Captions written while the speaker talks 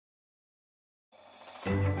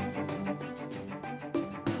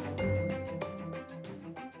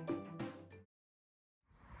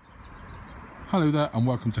Hello there and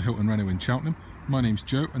welcome to Hylton Renault in Cheltenham. My name's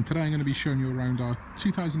Joe and today I'm going to be showing you around our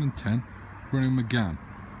 2010 Renault Megane.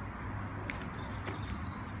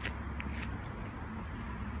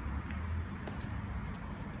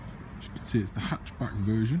 As you can see, it's the hatchback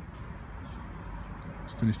version.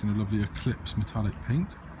 It's finished in a lovely Eclipse metallic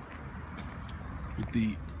paint with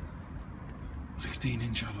the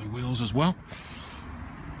 16-inch alloy wheels as well.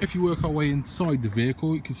 If you work our way inside the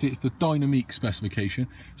vehicle, you can see it's the Dynamique specification.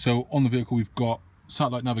 So on the vehicle we've got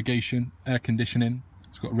satellite navigation, air conditioning,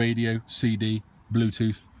 it's got radio, CD,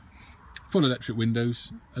 Bluetooth, full electric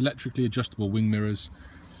windows, electrically adjustable wing mirrors,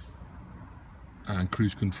 and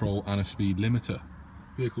cruise control and a speed limiter.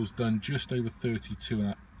 Vehicle's done just over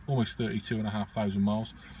almost 32,500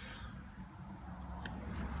 miles.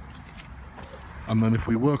 And then if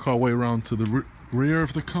we work our way around to the rear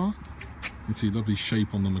of the car, you can see lovely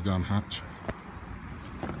shape on the Megane hatch,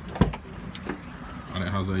 and it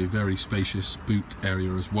has a very spacious boot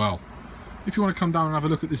area as well. If you want to come down and have a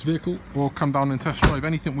look at this vehicle or come down and test drive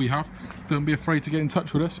anything we have, don't be afraid to get in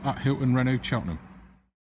touch with us at Hylton Renault Cheltenham.